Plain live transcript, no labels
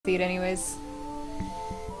See it anyways.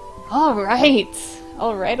 Alright!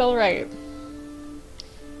 Alright.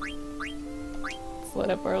 Let's let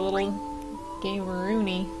up our little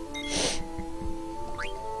game-a-rooney.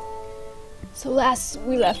 So last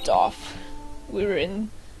we left off, we were in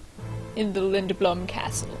the Lindblom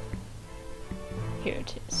Castle. Here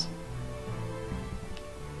it is.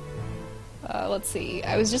 Let's see.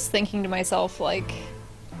 I was just thinking to myself, like...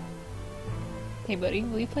 Hey buddy,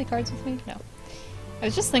 will you play cards with me? No. I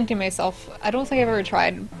was just thinking to myself, I don't think I've ever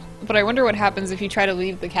tried, but I wonder what happens if you try to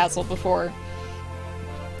leave the castle before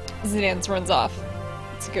Zidane runs off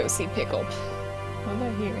to go see Pickle. What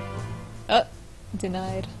about here? Oh,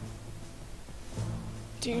 denied.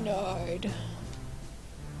 Denied.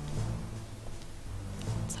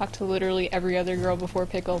 Talk to literally every other girl before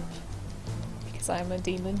Pickle, because I'm a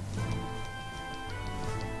demon.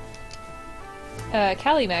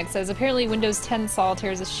 Callie Mag says, apparently Windows 10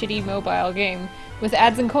 Solitaire is a shitty mobile game. With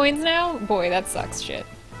ads and coins now? Boy, that sucks shit.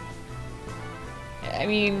 I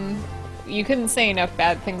mean, you couldn't say enough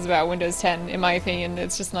bad things about Windows 10, in my opinion.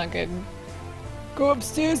 It's just not good. Go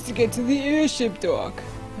upstairs to get to the airship dock.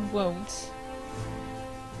 I won't.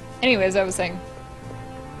 Anyways, I was saying,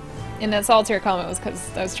 in that Solitaire comment was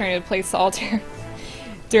because I was trying to play Solitaire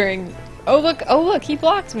during... Oh look, he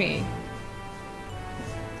blocked me!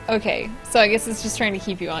 Okay, so I guess it's just trying to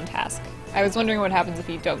keep you on task. I was wondering what happens if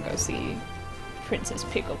you don't go see Princess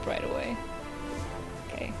Pickle right away.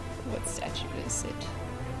 Okay, what statue is Sid?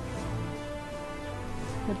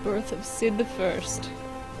 The birth of Sid the First.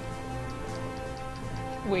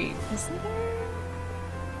 Wait, isn't there?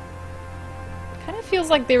 Kind of feels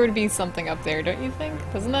like there would be something up there, don't you think?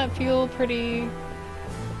 Doesn't that feel pretty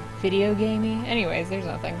video gamey? Anyways, there's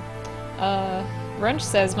nothing. Runch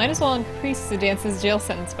says, might as well increase Zidance's jail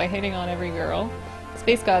sentence by hitting on every girl.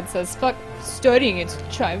 Space God says, fuck studying, it's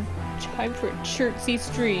time for a Chertsy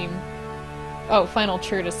stream. Oh, final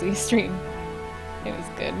Chertsy stream. It was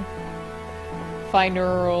good.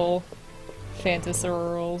 Finaural,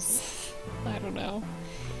 Fantasurals. I don't know.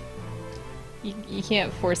 You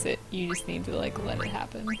can't force it, you just need to, like, let it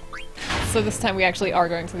happen. So this time we actually are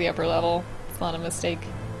going to the upper level. It's not a mistake.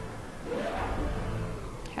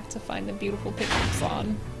 Have to find the beautiful pictures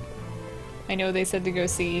on. I know they said to go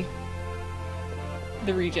see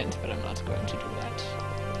the Regent, but I'm not going to do that.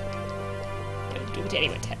 Don't do it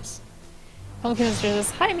anyway, Tess. Pumpkin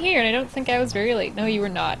says, hi, I'm here, and I don't think I was very late. No, you were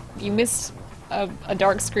not. You missed a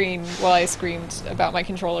dark screen while I screamed about my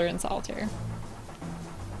controller in Solitaire.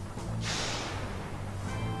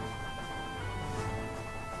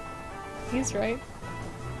 He's right.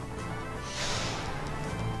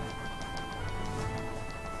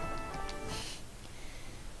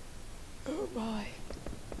 Oh my.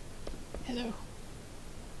 Hello.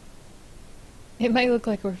 It might look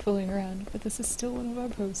like we're fooling around, but this is still one of our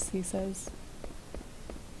posts, he says.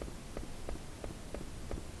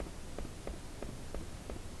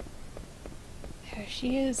 There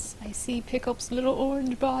she is. I see Pickup's little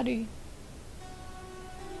orange body.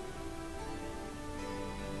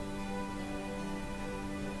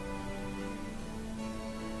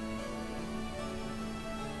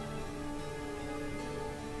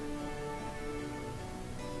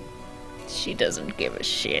 She doesn't give a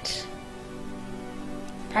shit.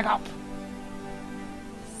 Pick up!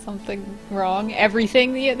 Something wrong?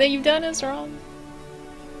 Everything that you've done is wrong?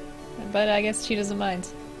 But I guess she doesn't mind.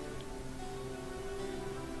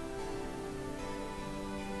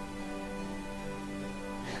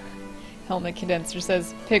 Helmet Condenser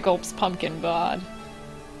says, Pickle's pumpkin bod.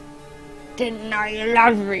 Didn't know you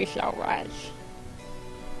loved me so much.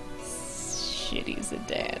 Shitty's a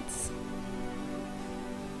dance.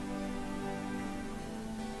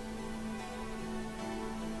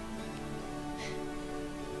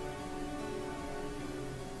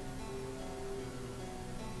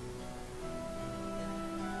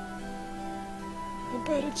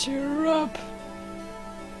 Better cheer her up.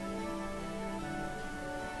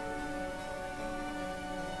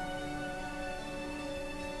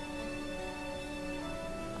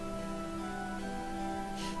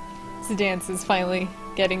 Zidane is finally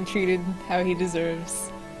getting treated how he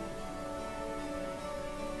deserves.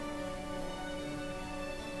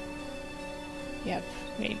 Yep,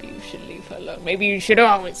 maybe you should leave her alone. Maybe you should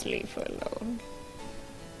always leave her alone.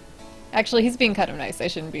 Actually, he's being kind of nice. I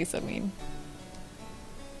shouldn't be so mean.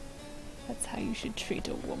 That's how you should treat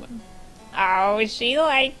a woman. Oh, she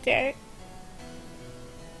liked it.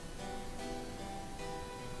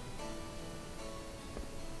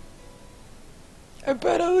 I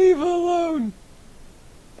better leave her alone.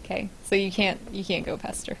 Okay, so you can't go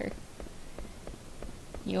pester her.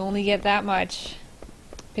 You only get that much.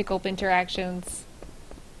 Pick up interactions.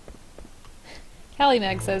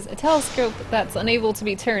 Callie says, a telescope that's unable to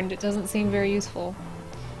be turned. It doesn't seem very useful.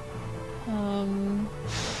 Helen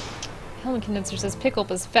Condenser says, Pickle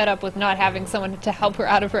is fed up with not having someone to help her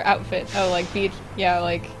out of her outfit. Oh, like, yeah,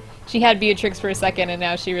 like, she had Beatrix for a second and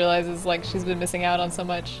now she realizes, like, she's been missing out on so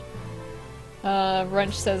much.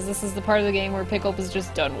 Runch says, this is the part of the game where Pickle is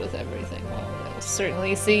just done with everything. Well, we'll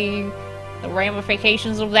certainly see the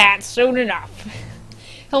ramifications of that soon enough.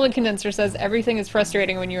 Helen Condenser says, everything is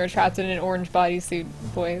frustrating when you are trapped in an orange bodysuit.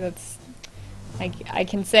 Boy, that's... I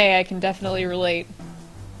can say I can definitely relate.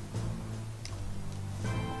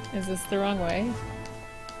 Is this the wrong way?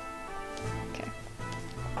 Okay.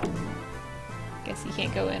 Guess you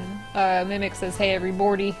can't go in. Mimic says, hey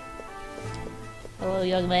everybody. Hello,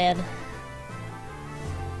 young man.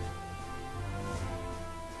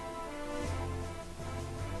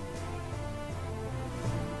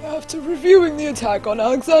 After reviewing the attack on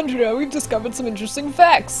Alexandria, we've discovered some interesting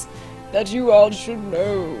facts that you all should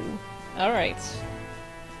know. Alright.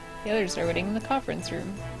 The others are waiting in the conference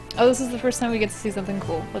room. Oh, this is the first time we get to see something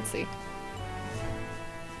cool. Let's see.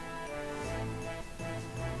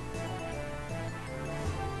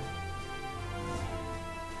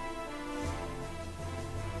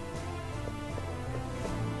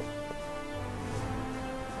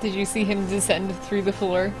 Did you see him descend through the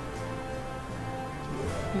floor?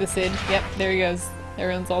 The Cid? Yep, there he goes.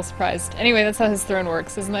 Everyone's all surprised. Anyway, that's how his throne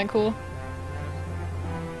works. Isn't that cool?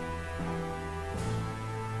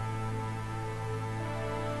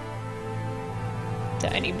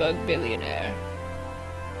 Tiny bug billionaire.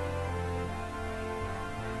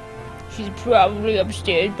 She's probably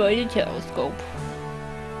upstairs by the telescope.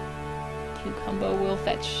 Cucumber will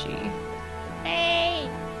fetch she. Hey!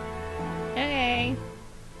 Okay.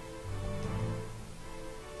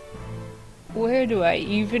 Where do I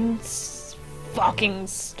even fucking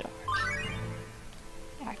start?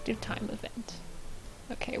 Active time event.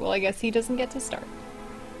 Okay, well I guess he doesn't get to start.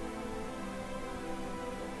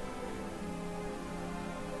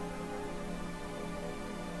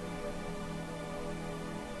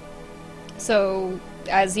 So,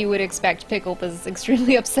 as you would expect, Pickle is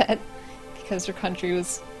extremely upset because her country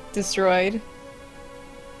was destroyed.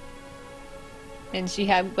 And she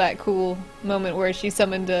had that cool moment where she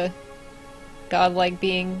summoned a godlike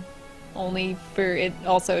being only for it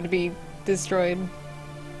also to be destroyed.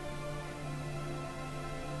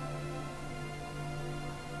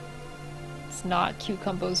 It's not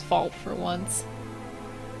Cucumbo's fault for once.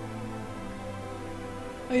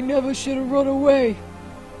 I never should have run away.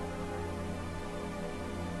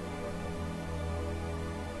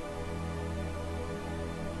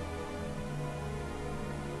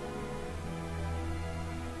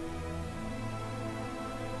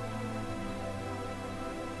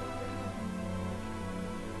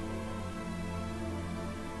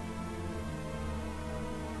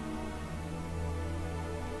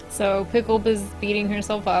 So Pickle is beating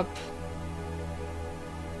herself up.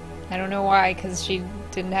 I don't know why, because she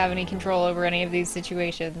didn't have any control over any of these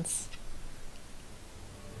situations.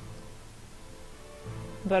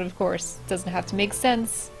 But of course, it doesn't have to make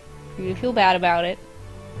sense for you to feel bad about it.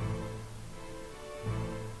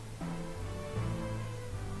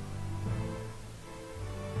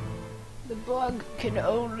 The bug can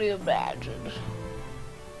only imagine.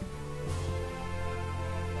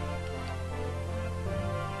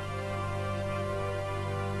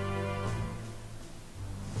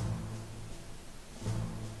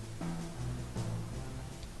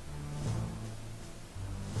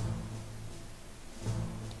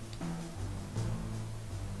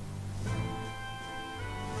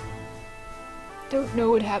 Don't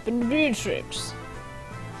know what happened to Beatrix.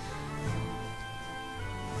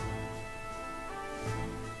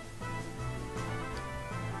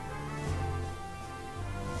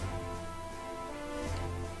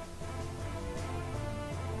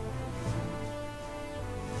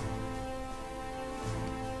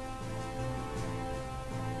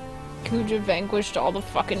 Kuja vanquished all the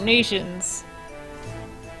fucking nations.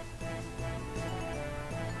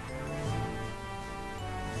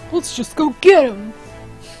 Let's just go get him!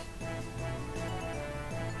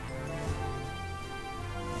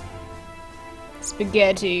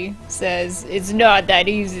 Spaghetti says, it's not that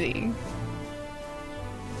easy.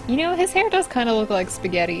 You know, his hair does kind of look like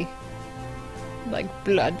spaghetti. Like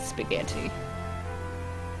blood spaghetti.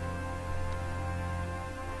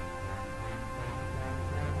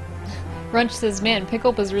 Runch says, man,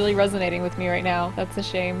 Pickle is really resonating with me right now. That's a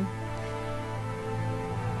shame.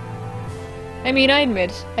 I mean, I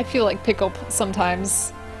admit, I feel like Pickle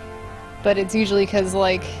sometimes. But it's usually because,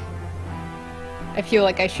 like, I feel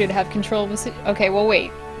like I should have control of the okay, well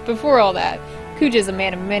wait. Before all that, Kuja's a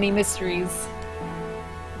man of many mysteries.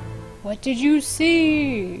 What did you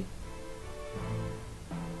see?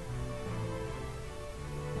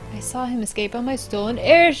 I saw him escape on my stolen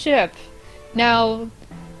airship! Now,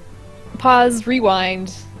 pause,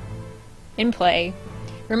 rewind, and play.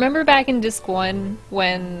 Remember back in Disc 1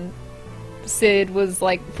 when Sid was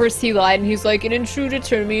like, first he lied and he's like, an intruder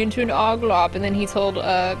turned me into an oglop, and then he told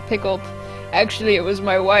Pickle, actually it was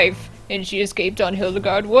my wife, and she escaped on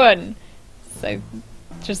Hildegard 1. So,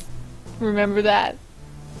 just remember that.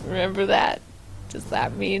 Remember that. Does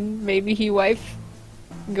that mean maybe he wife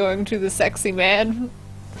going to the sexy man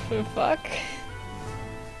for fuck?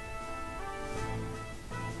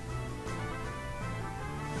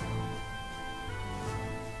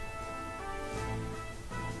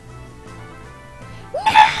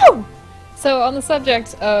 No! So on the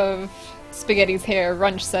subject of Spaghetti's hair,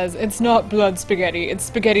 Runch says, it's not blood spaghetti, it's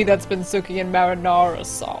spaghetti that's been soaking in marinara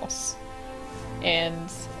sauce. And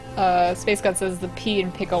Space God says the P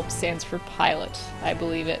in Pickle stands for pilot. I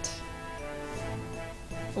believe it.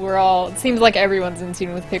 It seems like everyone's in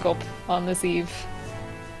tune with Pickle on this eve.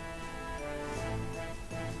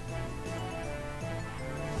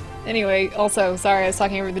 Anyway, also, sorry I was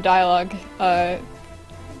talking over the dialogue.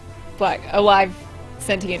 Alive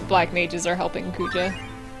sentient black mages are helping Kuja.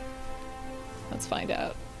 Let's find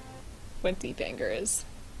out what Deep Anger is.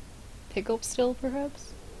 Pickle still,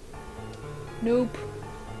 perhaps? Nope.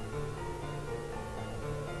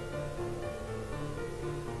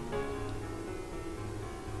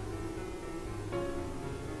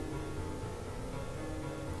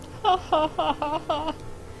 Ha ha ha ha ha.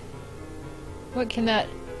 What can that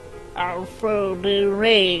Alfro do,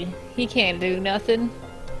 Ray? He can't do nothing.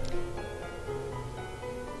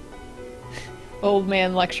 Old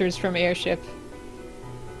man lectures from airship.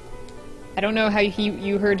 I don't know how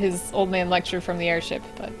you heard his old man lecture from the airship,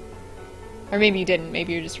 but... Or maybe you didn't,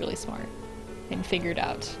 maybe you're just really smart. And figured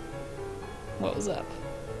out what was up.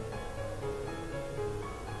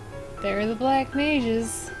 There are the black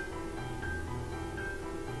mages.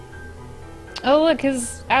 Oh look,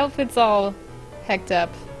 his outfit's all hecked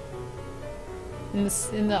up. And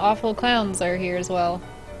the awful clowns are here as well.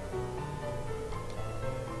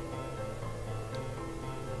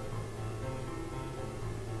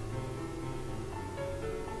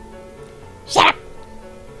 Shut up!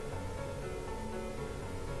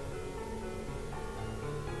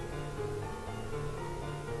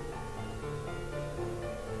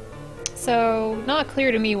 So, not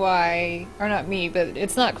clear to me why, or not me, but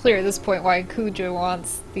it's not clear at this point why Kuja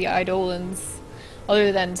wants the Eidolons,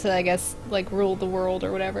 other than to, I guess, like, rule the world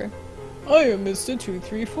or whatever. I am Mr.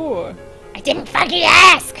 234. I didn't fucking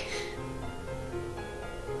ask!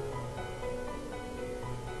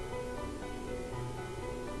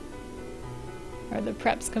 Are the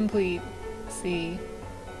preps complete? Let's see.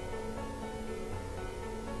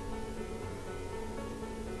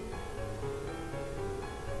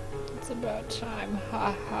 It's about time.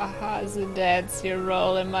 Ha ha ha, the dance, your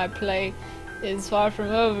role in my play is far from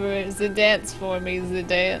over. The dance for me, the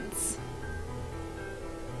dance.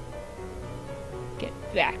 Get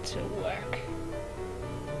back to work.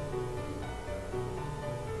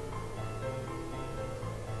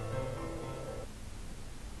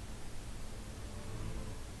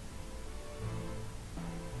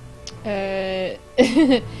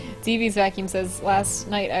 DV's Vacuum says, last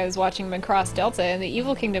night I was watching Macross Delta, and the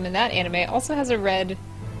Evil Kingdom in that anime also has a red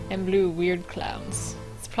and blue weird clowns.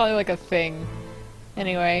 It's probably like a thing.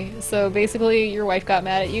 Anyway, so basically your wife got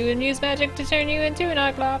mad at you and used magic to turn you into an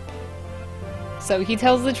Oglop. So he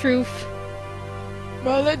tells the truth.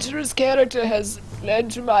 My Lecherous character has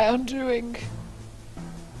led to my undoing.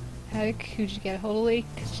 How did Kuja get a hold of Lake?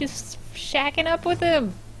 Just shacking up with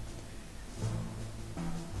him.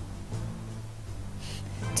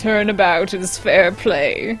 Turnabout is fair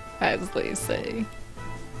play, as they say.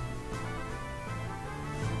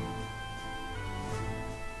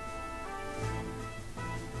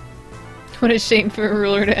 What a shame for a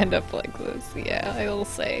ruler to end up like this. Yeah, I will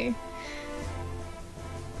say.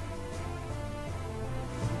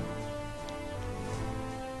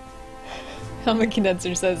 Helmet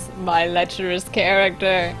Condenser says, my lecherous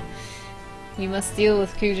character. You must deal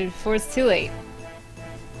with Kuja before it's too late.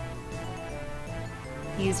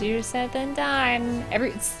 Easier said than done.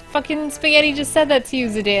 Fucking Spaghetti just said that to you,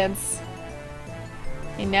 Zidance.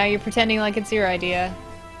 And now you're pretending like it's your idea.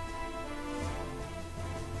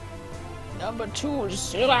 Number 2 is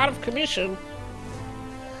still out of commission.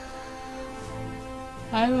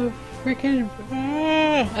 I'm a freaking...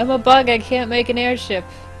 I'm a bug, I can't make an airship.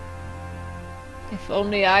 If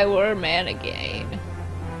only I were a man again.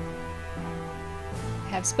 I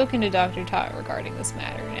have spoken to Dr. Tot regarding this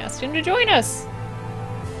matter and asked him to join us.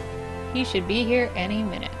 He should be here any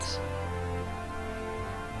minute.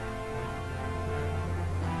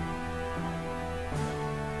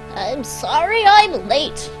 I'm sorry I'm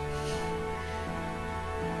late.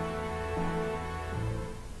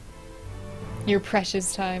 Your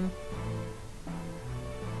precious time.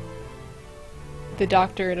 The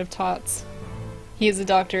doctorate of tots. He is a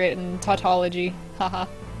doctorate in tautology. Haha.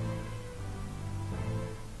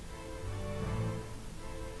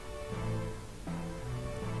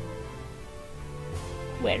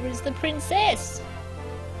 Where is the princess?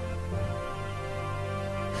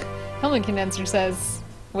 Helmet Condenser says...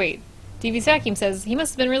 Wait. DV Vacuum says, he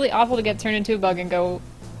must have been really awful to get turned into a bug and go,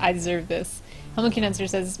 I deserve this. Helmet Condenser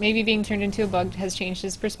says, maybe being turned into a bug has changed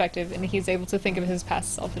his perspective and he's able to think of his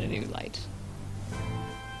past self in a new light.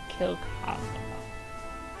 Kill God.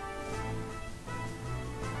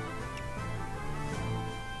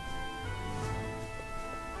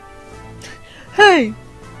 Hey!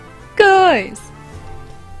 Guys!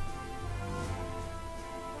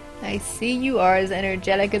 I see you are as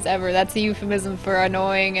energetic as ever. That's a euphemism for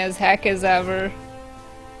annoying as heck as ever.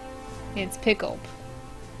 It's Pickle.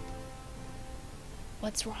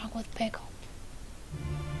 What's wrong with Pickle?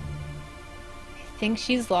 I think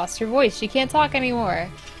she's lost her voice. She can't talk anymore.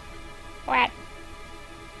 What?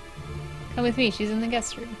 Come with me. She's in the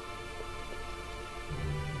guest room.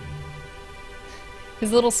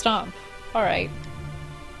 His little stomp. Alright.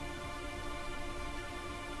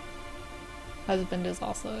 Husband is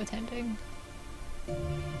also attending.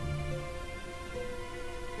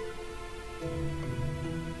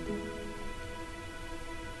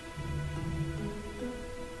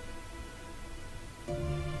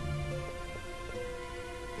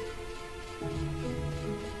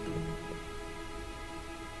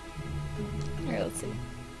 Alright, let's see.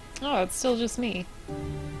 Oh, it's still just me.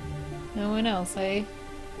 No one else, eh?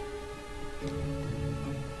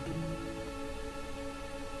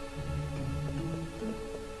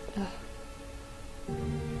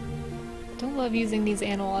 Don't love using these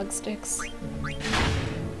analog sticks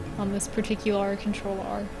on this particular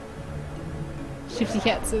controller. Shifty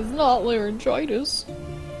Cat says, not laryngitis.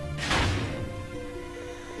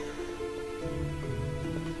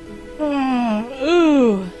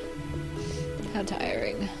 Ooh. How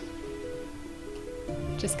tiring.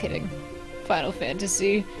 Just kidding. Final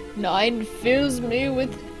Fantasy IX fills me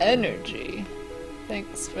with energy.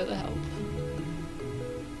 Thanks for the help.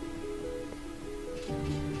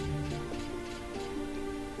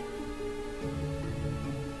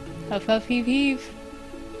 Huff huff heave heave.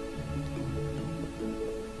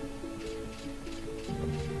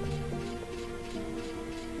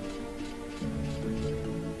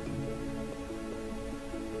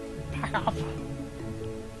 Back off.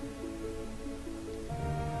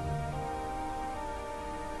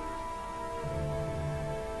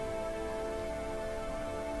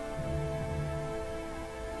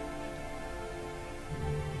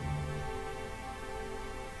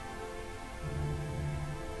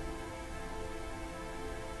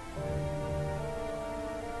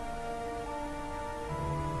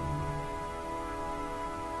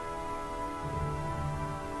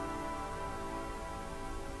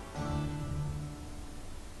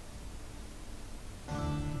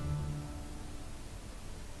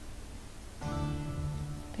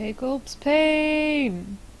 Pickle's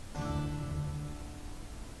pain.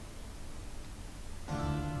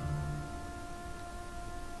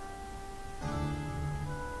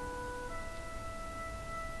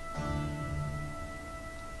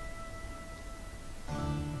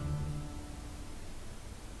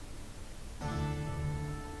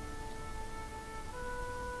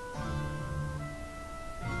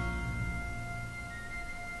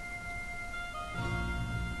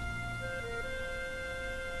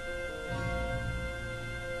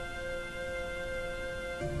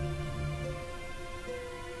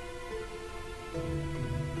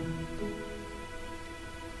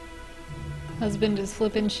 Husband is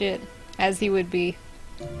flipping shit, as he would be.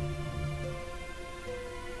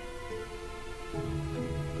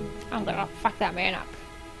 I'm gonna fuck that man up.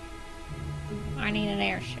 I need an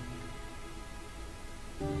airship.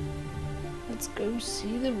 Let's go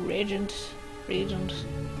see the regent.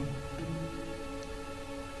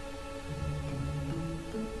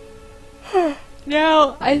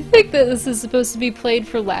 Now, I think that this is supposed to be played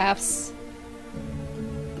for laughs,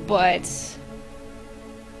 but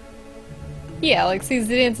yeah, like, see,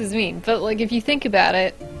 the dance is mean, but, like, if you think about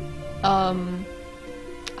it,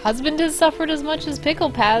 Husband has suffered as much as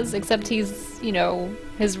Pickle has, except he's, you know,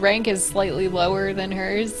 his rank is slightly lower than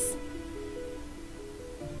hers.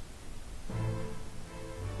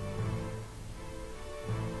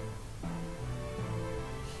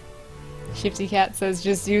 Shifty Cat says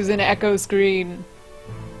just use an echo screen.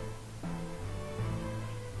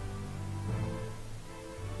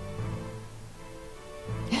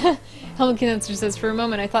 Helmet Condenser says, for a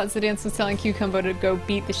moment I thought Zidance was telling Cucumbo to go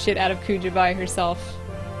beat the shit out of Kuja by herself.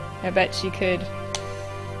 I bet she could.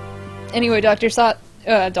 Anyway, Dr. Trot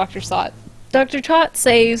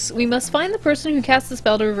says, we must find the person who cast the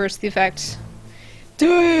spell to reverse the effect.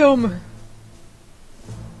 Damn!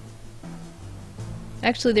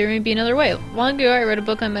 Actually, there may be another way. Long ago, I read a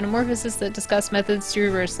book on metamorphosis that discussed methods to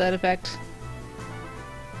reverse that effect.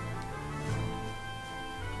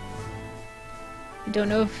 I don't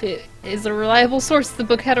know if it is a reliable source. The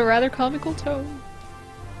book had a rather comical tone.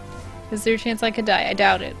 Is there a chance I could die? I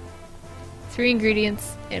doubt it. 3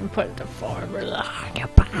 ingredients and put the formula on your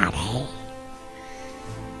body.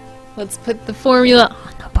 Let's put the formula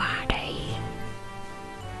on the body.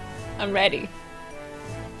 I'm ready.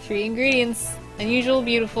 3 ingredients. Unusual,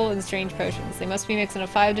 beautiful, and strange potions. They must be mixed in a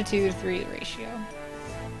 5 to 3 ratio.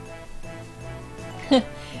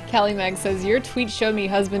 Callie Mag says, your tweet showed me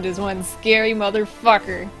husband is one scary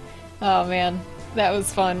motherfucker. Oh man, that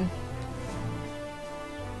was fun.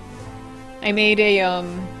 I made a,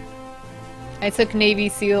 I took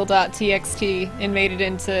NavySEAL.txt and made it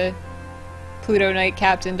into Pluto Knight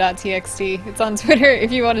Captain.txt. It's on Twitter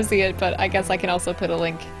if you want to see it, but I guess I can also put a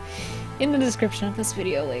link in the description of this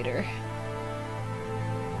video later.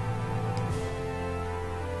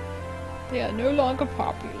 They are no longer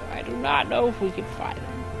popular. I do not know if we can find them.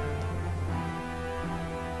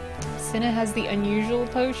 Cinna has the unusual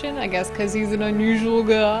potion, I guess because he's an unusual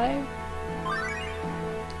guy.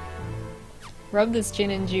 Rub this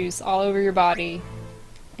gin and juice all over your body,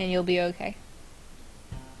 and you'll be okay.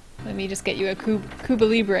 Let me just get you a Cuba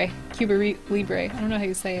Libre. Cuba Libre. I don't know how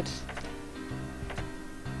you say it.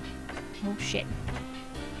 Oh shit.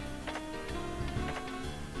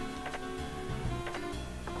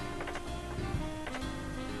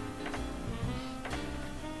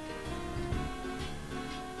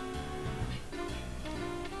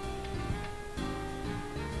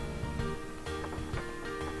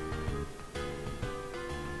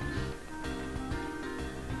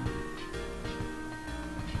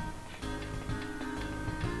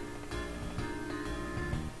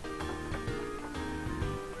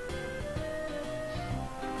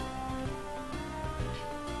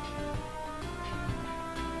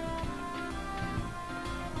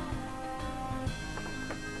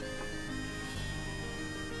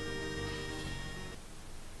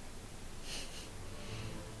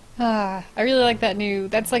 I really like that new,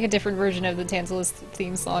 that's like a different version of the Tantalus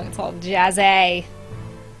theme song. It's called Jazzy.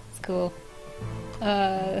 It's cool.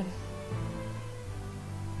 Let's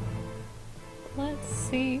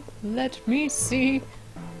see, let me see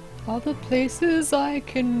all the places I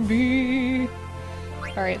can be.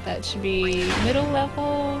 Alright, that should be middle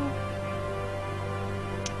level.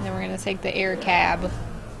 And then we're gonna take the air cab. I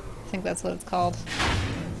think that's what it's called.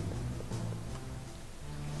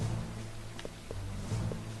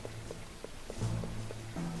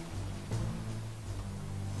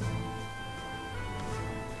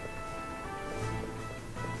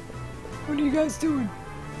 What are you guys doing?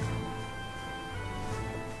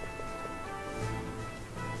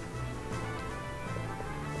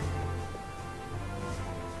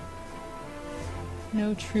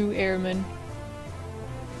 No true airman.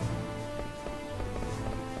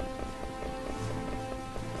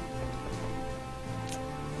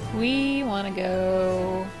 We want to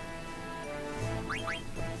go...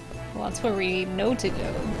 Well, that's where we know to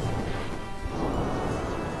go.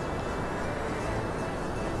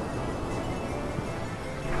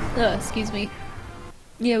 Excuse me.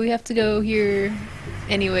 Yeah, we have to go here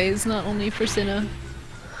anyways, not only for Cinna.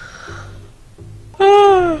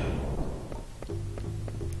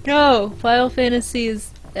 No! Final Fantasy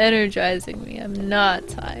is energizing me. I'm not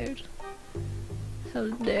tired. How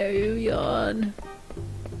dare you yawn.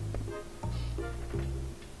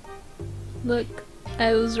 Look,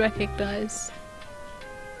 I was recognized.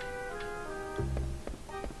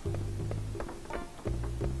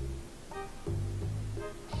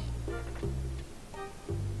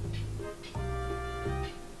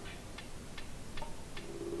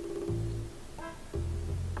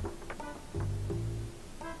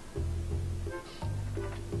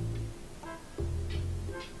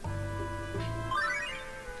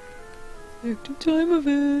 Active time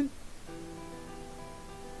event.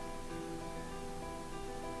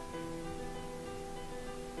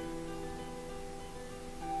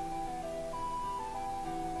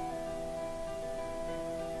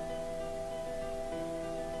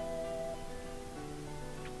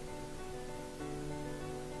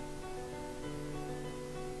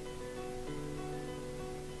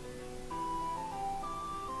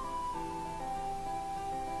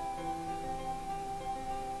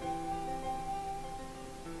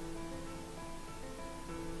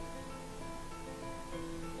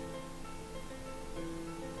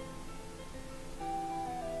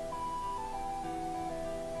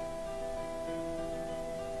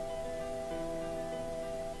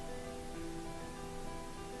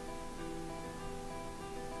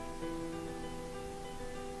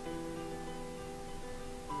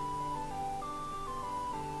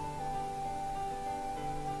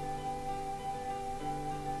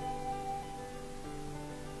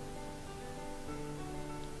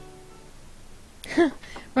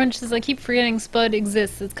 Runch says, I keep forgetting Spud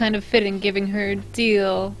exists. It's kind of fitting giving her a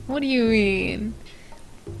deal. What do you mean?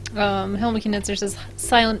 Helmut Knitzer says,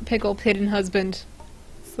 Silent Pickle Pit and Husband.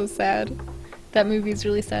 So sad. That movie's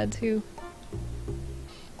really sad too.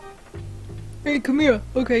 Hey, come here.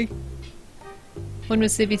 Okay. 1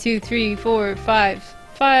 Mississippi, 2, 3, 4, 5.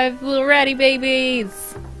 5 little ratty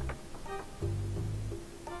babies!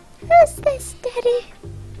 Who's this, Daddy?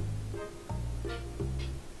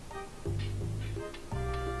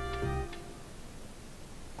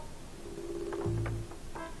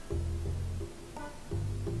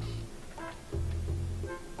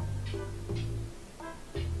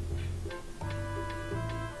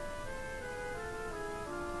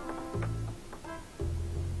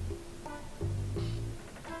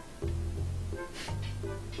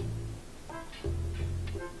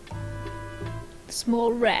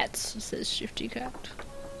 Small rats, says Shifty Cat.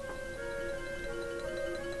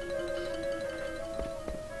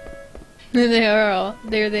 There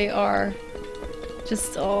they are.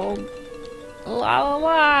 Just all la la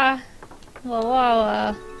la. La la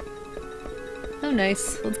la. Oh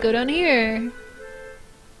nice. Let's go down here.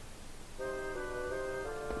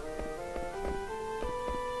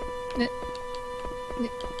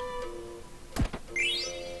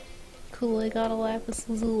 Cool, I got a lapis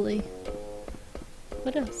lazuli.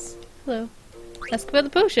 What else? Hello. Ask about the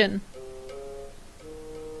potion.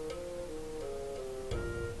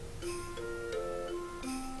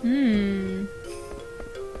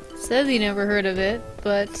 Says he never heard of it,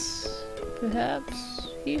 but perhaps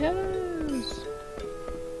he has.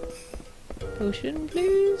 Potion,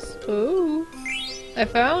 please? Oh. I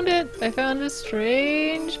found it! I found a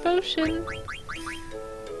strange potion.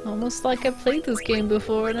 Almost like I've played this game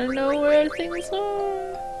before and I know where things are.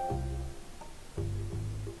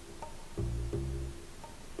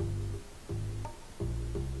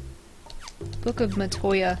 Book of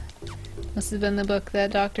Matoya. Must have been the book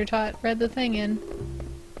that Dr. Tot read the thing in.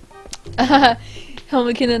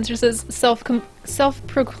 Helmut Knitzer says,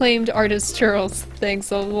 self-proclaimed artist Chuuurls.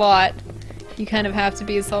 Thanks a lot. You kind of have to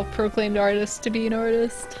be a self-proclaimed artist to be an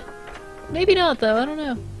artist. Maybe not though, I don't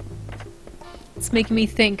know. It's making me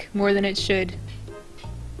think more than it should.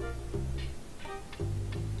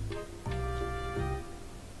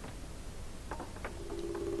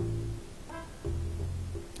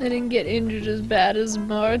 I didn't get injured as bad as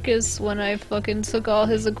Marcus when I fucking took all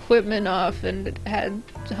his equipment off and had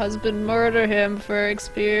husband murder him for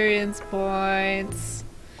experience points.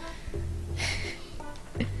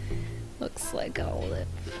 Looks like I'll live.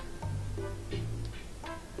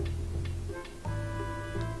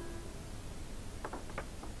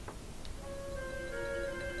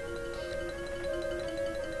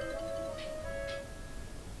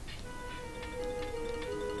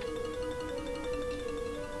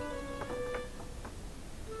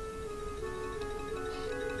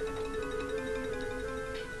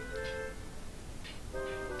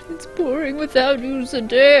 It's boring without you to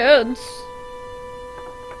dance.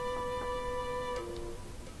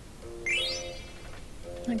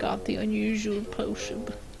 I got the unusual potion.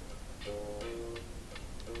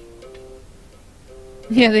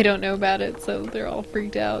 Yeah, they don't know about it, so they're all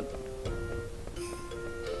freaked out.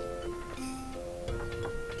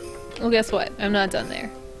 Well, guess what? I'm not done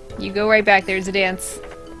there. You go right back there to dance.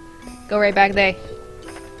 Go right back there.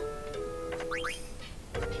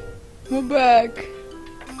 We're back.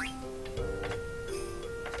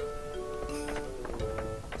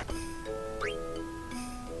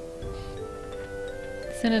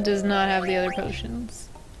 Senna does not have the other potions.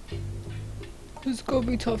 It's gonna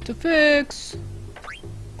be tough to fix.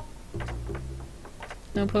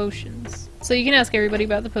 No potions. So you can ask everybody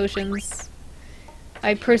about the potions.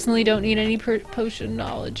 I personally don't need any potion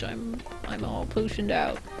knowledge. I'm all potioned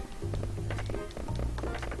out.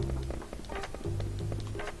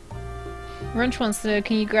 Runch wants to know,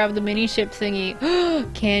 can you grab the mini ship thingy?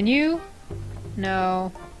 Can you?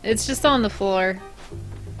 No. It's just on the floor.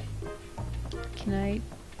 Can I?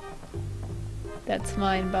 That's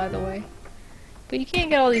mine, by the way. But you can't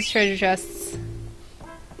get all these treasure chests.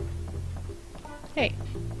 Hey.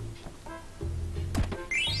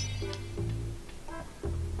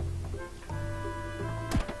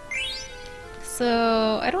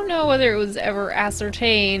 So, I don't know whether it was ever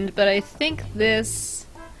ascertained, but I think this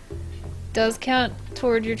does count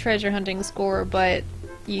toward your treasure hunting score, but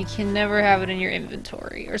you can never have it in your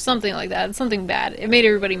inventory, or something like that. It's something bad. It made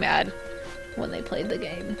everybody mad when they played the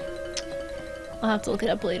game. I'll have to look it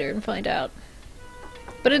up later and find out.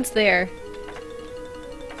 But it's there.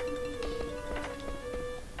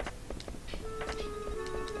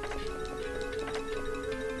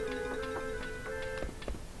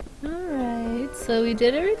 Alright. So we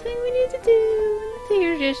did everything we need to do in the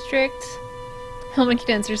theater district. Helmet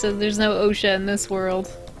Condenser says there's no OSHA in this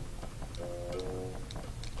world.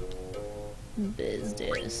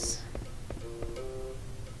 Business.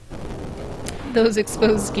 Those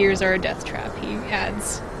exposed gears are a death trap, he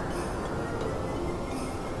adds.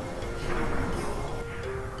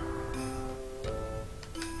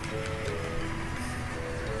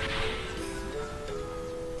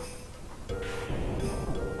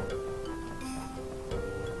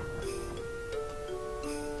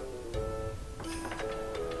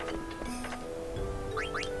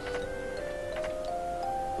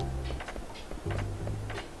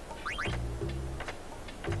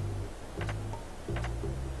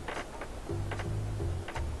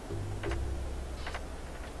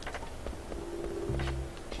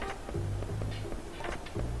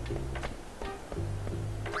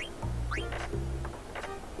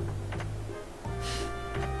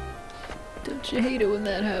 Don't you hate it when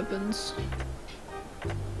that happens?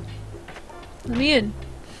 Let me in.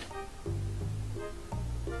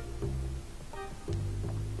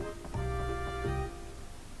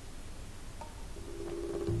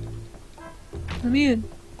 Let me in.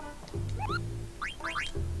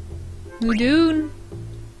 Mudoon?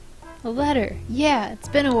 A letter. Yeah, it's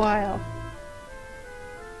been a while.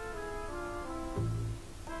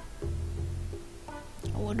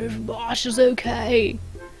 I wonder if Bosch is okay.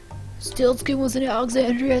 Stiltskin was in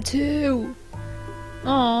Alexandria too.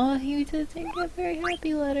 Aw, he did think a very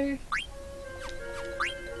happy letter.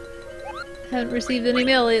 Haven't received any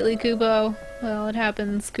mail lately, Kupo. Well, it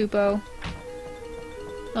happens, Kupo.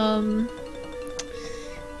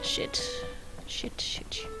 Shit.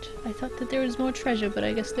 Shit. I thought that there was more treasure, but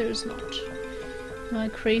I guess there's not. Am I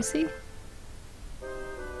crazy?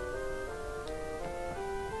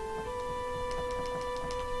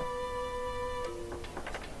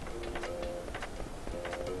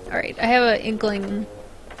 Alright, I have an inkling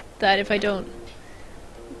that if I don't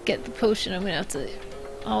get the potion, I'm gonna have to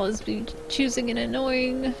always be choosing an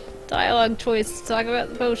annoying dialogue choice to talk about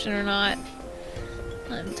the potion or not.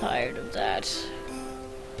 I'm tired of that.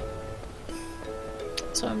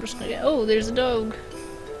 So I'm just gonna get— oh, there's a dog!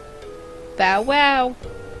 Bow wow!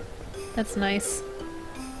 That's nice.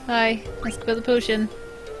 Hi, ask about the potion.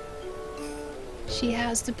 She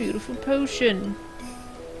has the beautiful potion.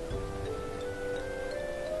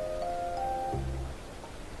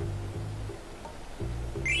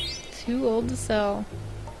 Too old to sell.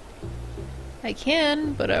 I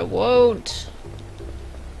can, but I won't.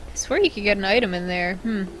 I swear you could get an item in there.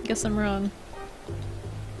 Guess I'm wrong.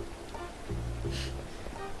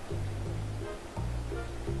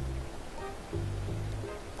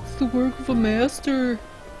 It's the work of a master.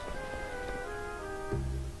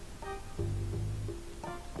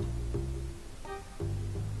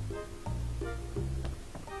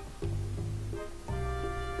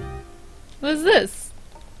 What is this?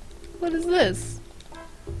 What is this?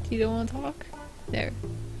 You don't want to talk? There.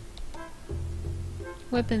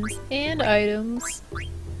 Weapons and items.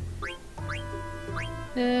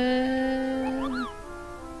 Don't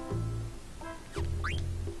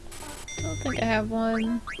think I have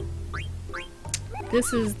one.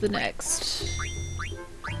 This is the next.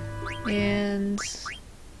 And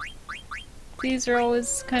these are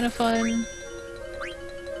always kind of fun.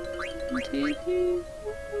 1, 2, 3.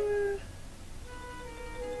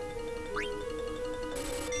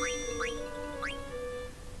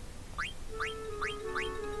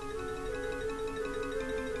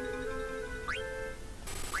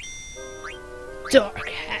 Dark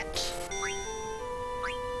hat.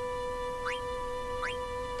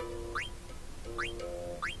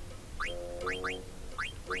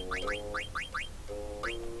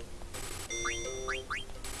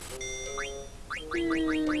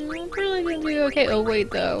 I'm probably gonna do okay. Oh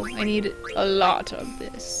wait though, I need a lot of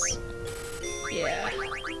this. Yeah.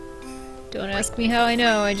 Don't ask me how I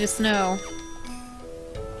know, I just know.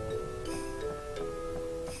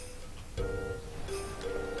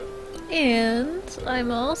 And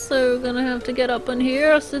I'm also gonna have to get up in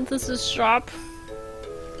here a synthesis shop.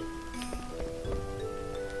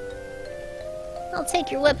 I'll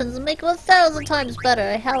take your weapons and make them 1,000 times better.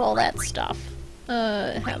 I have all that stuff.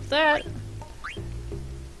 Have that.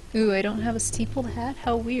 Ooh, I don't have a steepled hat?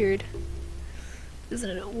 How weird. Isn't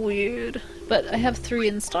it weird? But I have 3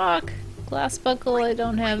 in stock. Glass buckle I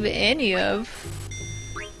don't have any of.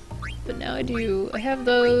 But now I do. I have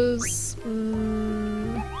those.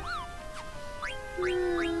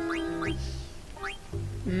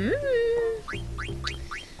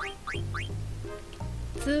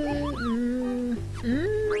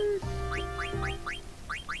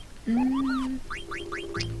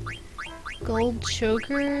 Gold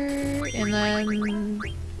choker, and then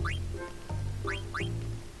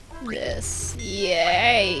this.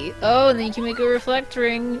 Yay! Oh, and then you can make a reflect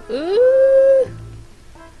ring. Ooh!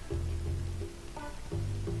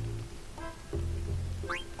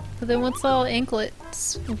 But then what's all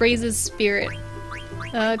anklets? Raises spirit.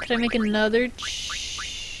 Could I make another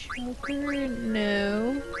choker?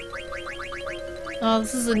 No. Oh,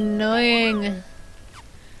 this is annoying.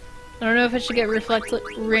 I don't know if I should get reflect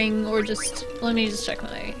ring or just... Let me just check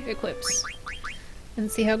my equips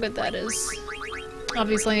and see how good that is.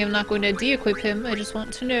 Obviously I'm not going to de-equip him, I just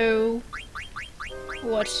want to know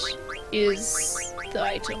what is the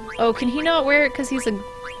item. Oh, can he not wear it because he's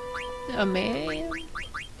a man?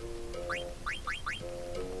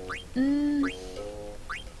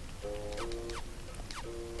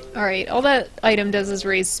 Alright, all that item does is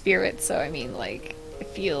raise spirit, so I mean, like, I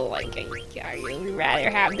feel like I would rather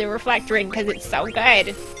have the reflect ring because it's so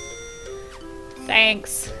good.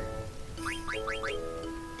 Thanks.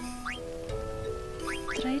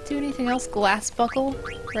 Did I do anything else? Glass buckle,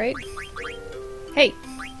 right? Hey!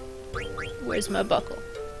 Where's my buckle?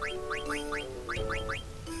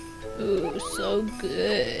 Ooh, so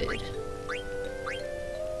good.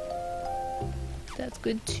 That's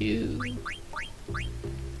good too.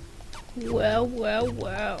 Well, well,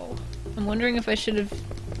 well. I'm wondering if I should have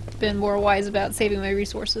been more wise about saving my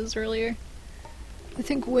resources earlier. I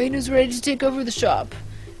think Wayne is ready to take over the shop.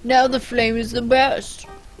 Now the flame is the best.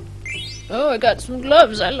 Oh, I got some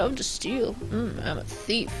gloves. I love to steal. I'm a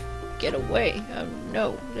thief. Get away.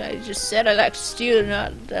 No, I just said I like to steal,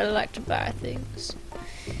 not that I like to buy things.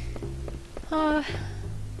 Eh.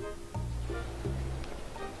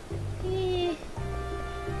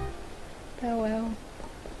 Oh well.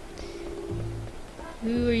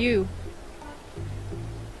 Who are you?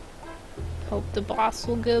 Hope the boss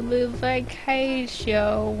will go move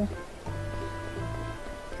vacation.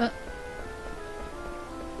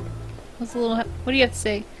 What's a little? What do you have to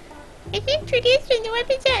say? I've introduced him to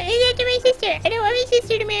weapons to my sister. I don't want my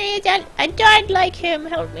sister to marry a dad like him.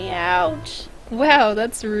 Help me out. Wow,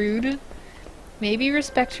 that's rude. Maybe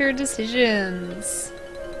respect her decisions.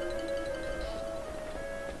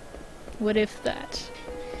 What if that?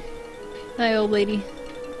 Hi, old lady.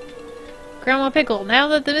 Grandma Pickle, now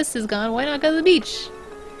that the mist is gone, why not go to the beach?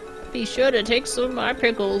 Be sure to take some of my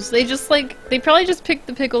pickles. They probably just picked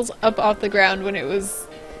the pickles up off the ground when it was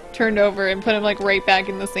turned over and put them like right back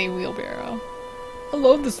in the same wheelbarrow. I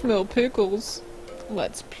love the smell of pickles.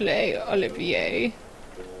 Let's play, Olivier.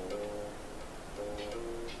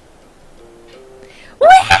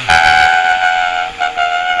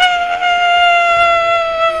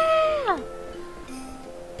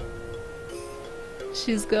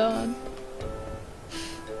 She's gone.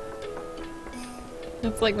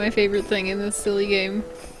 That's like my favorite thing in this silly game.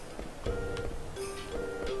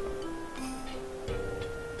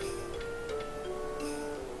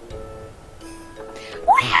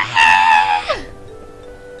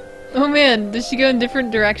 Oh man, does she go in different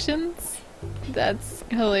directions? That's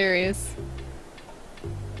hilarious.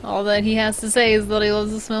 All that he has to say is that he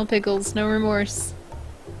loves to smell pickles, no remorse.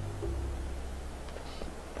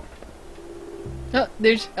 Oh,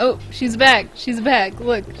 oh, she's back. She's back.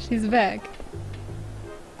 Look, she's back.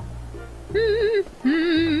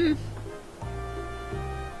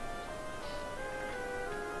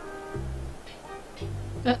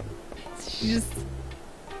 She just...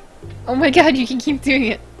 Oh my god, you can keep doing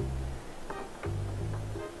it.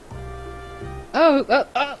 Oh,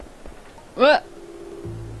 what?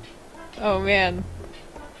 Oh man.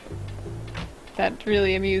 That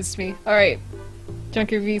really amused me. Alright.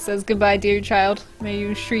 Junker V says, goodbye, dear child. May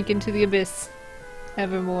you shriek into the abyss.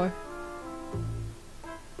 Evermore.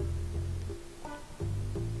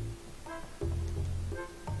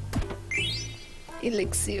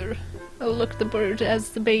 Elixir. Oh, look, the bird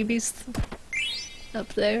has the babies. Up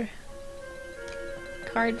there.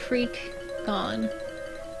 Card freak. Gone.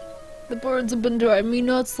 The birds have been driving me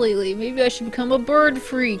nuts lately. Maybe I should become a bird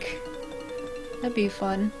freak. That'd be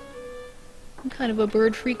fun. I'm kind of a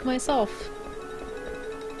bird freak myself.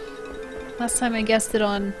 Last time I guessed it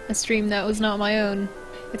on a stream that was not my own,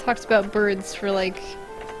 I talked about birds for like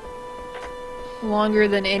longer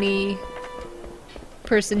than any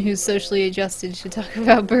person who's socially adjusted should talk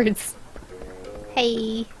about birds.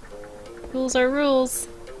 Hey. Rules are rules.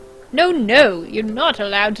 No, no! You're not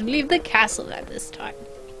allowed to leave the castle at this time.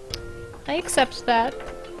 I accept that.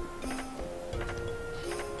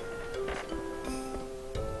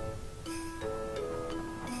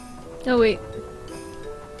 Oh wait.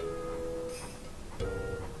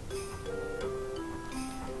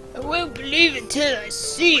 I won't believe it till I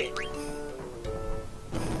see it.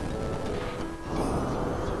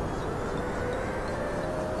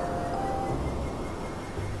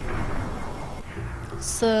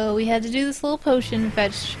 So we had to do this little potion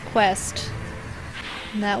fetch quest.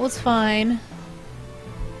 And that was fine.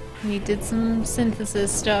 We did some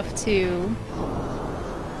synthesis stuff too.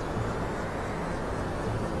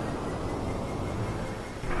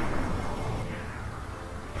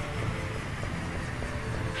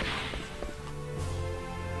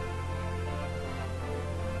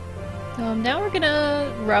 Now we're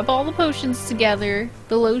gonna rub all the potions together,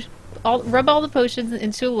 rub all the potions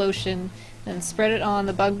into a lotion, and spread it on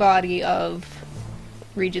the bug body of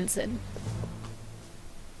Regent Sid.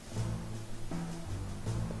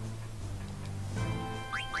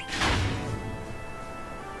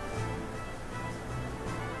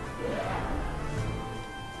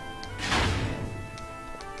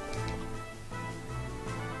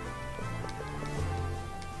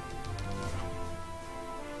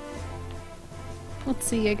 Let's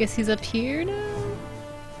see, I guess he's up here now?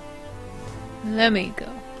 Let me go.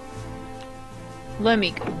 Let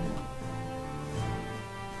me go.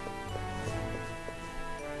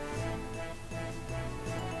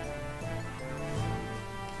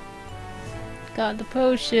 Got the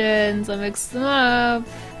potions, I mixed them up.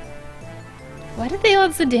 Why did they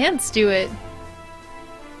let the dance do it?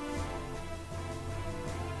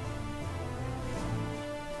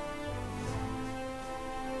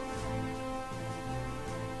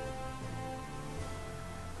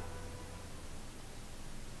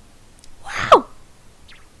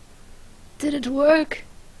 Did it work?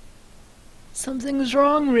 Something's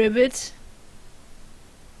wrong, Ribbit.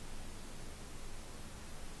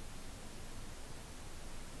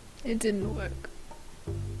 It didn't work.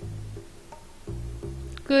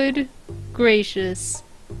 Good gracious.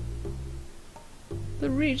 The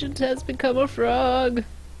Regent has become a frog.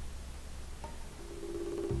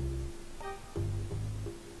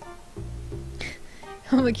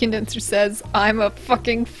 The condenser says, I'm a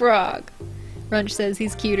fucking frog. Runch says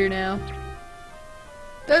he's cuter now.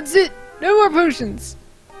 That's it! No more potions!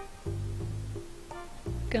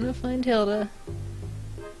 Gonna find Hilda.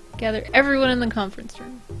 Gather everyone in the conference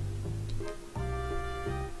room.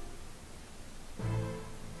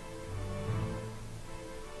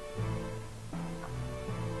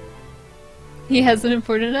 He has an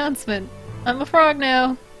important announcement. I'm a frog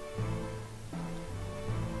now.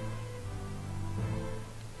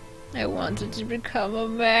 I wanted to become a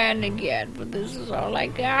man again, but this is all I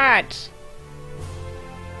got.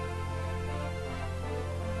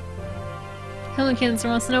 Helen Cancer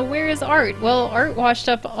wants to know, where is Art? Well, Art washed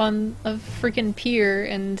up on a freaking pier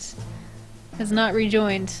and has not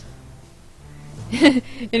rejoined. And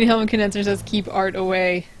Helen Condenser says, keep Art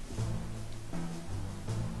away.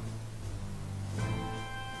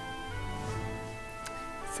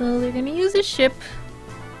 So they're gonna use a ship.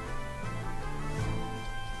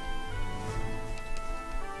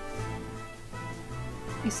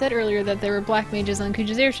 You said earlier that there were black mages on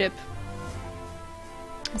Kuja's airship.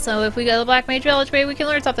 So if we go to the Black Mage Village, maybe we can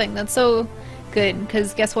learn something. That's so good,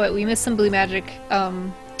 because guess what? We missed some blue magic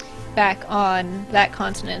back on that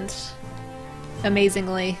continent.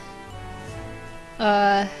 Amazingly.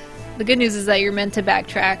 The good news is that you're meant to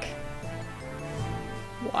backtrack.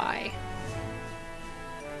 Why?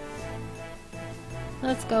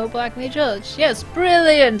 Let's go, Black Mage Village. Yes,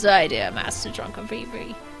 brilliant idea, Master Drunken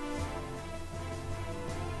Phoebe.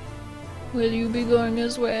 Will you be going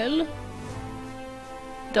as well? ...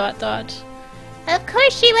 Of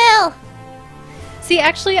course she will! See,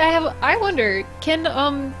 actually, I wonder, can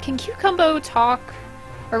Cucumbo talk,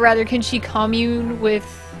 or rather, can she commune with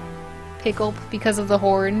Pickle because of the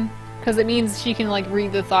horn? Because it means she can, like,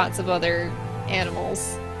 read the thoughts of other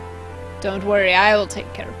animals. Don't worry, I will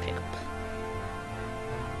take care of Pickle.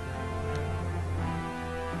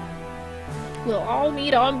 We'll all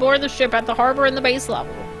meet on board the ship at the harbor in the base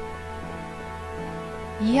level.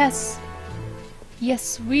 Yes.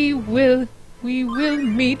 Yes, we will. We will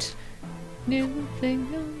meet. New thing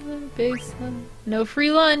on the baseline. No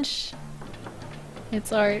free lunch.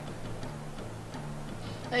 It's Art.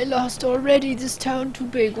 I lost already. This town too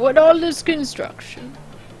big. What all this construction?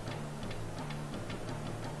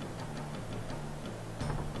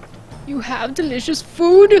 You have delicious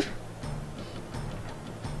food?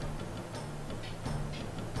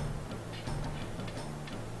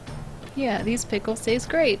 Yeah, these pickles taste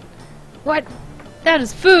great. What? That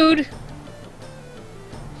is food!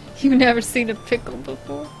 You've never seen a pickle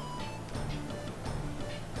before?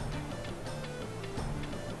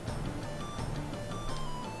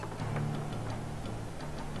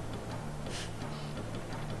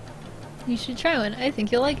 You should try one. I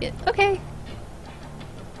think you'll like it. Okay.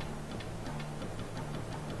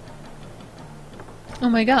 Oh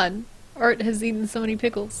my god. Art has eaten so many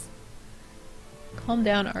pickles. Calm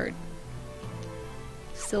down, Art.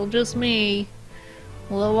 Still just me.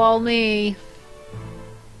 Low all me.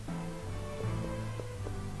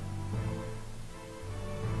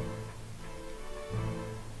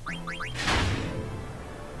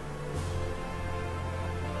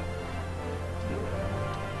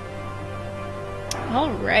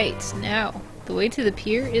 Alright, now, the way to the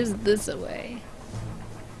pier is this way.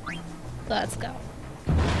 Let's go.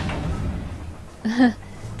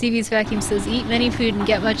 DB's vacuum says, eat many food and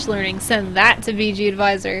get much learning. Send that to VG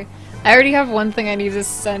Advisor. I already have one thing I need to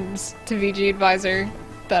send to VG Advisor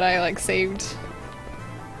that I, like, saved.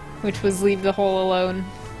 Which was leave the hole alone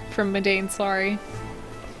from Medane, sorry.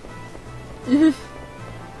 I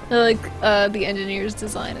like, the engineer's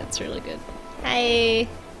design, it's really good. Hi!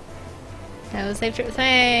 That was a safe trip.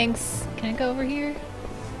 Thanks! Can I go over here?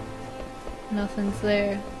 Nothing's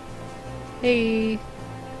there. Hey!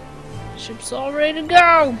 Ship's all ready to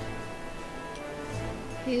go!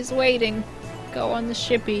 He's waiting. Go on the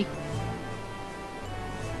shippy.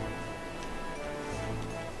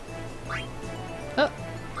 Oh!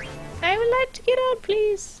 I would like to get out,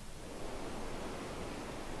 please.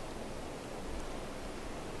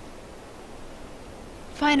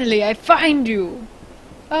 Finally, I find you!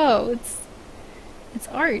 Oh, it's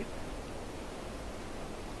Art.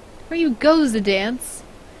 Where you goes to dance?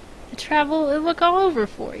 I travel and look all over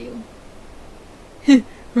for you.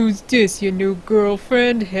 Who's this, your new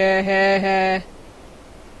girlfriend? Ha ha ha.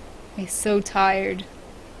 I'm so tired.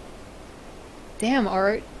 Damn,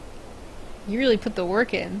 Art. You really put the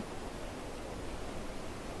work in.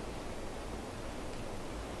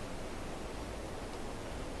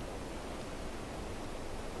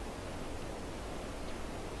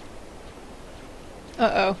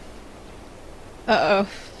 Uh-oh. Uh-oh.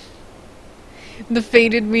 The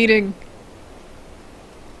fated meeting.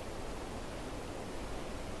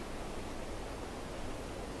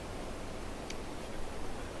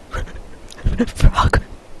 Frog.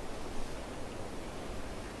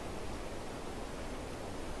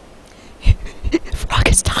 Frog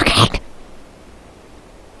is talking.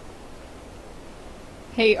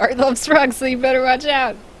 Hey, Art loves frogs, so you better watch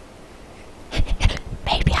out.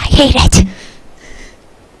 Maybe I hate it.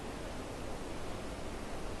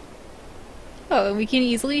 Oh, and we can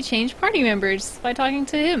easily change party members by talking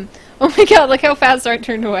to him. Oh my god, look how fast Art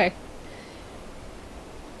turned away.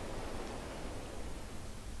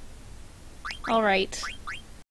 Alright.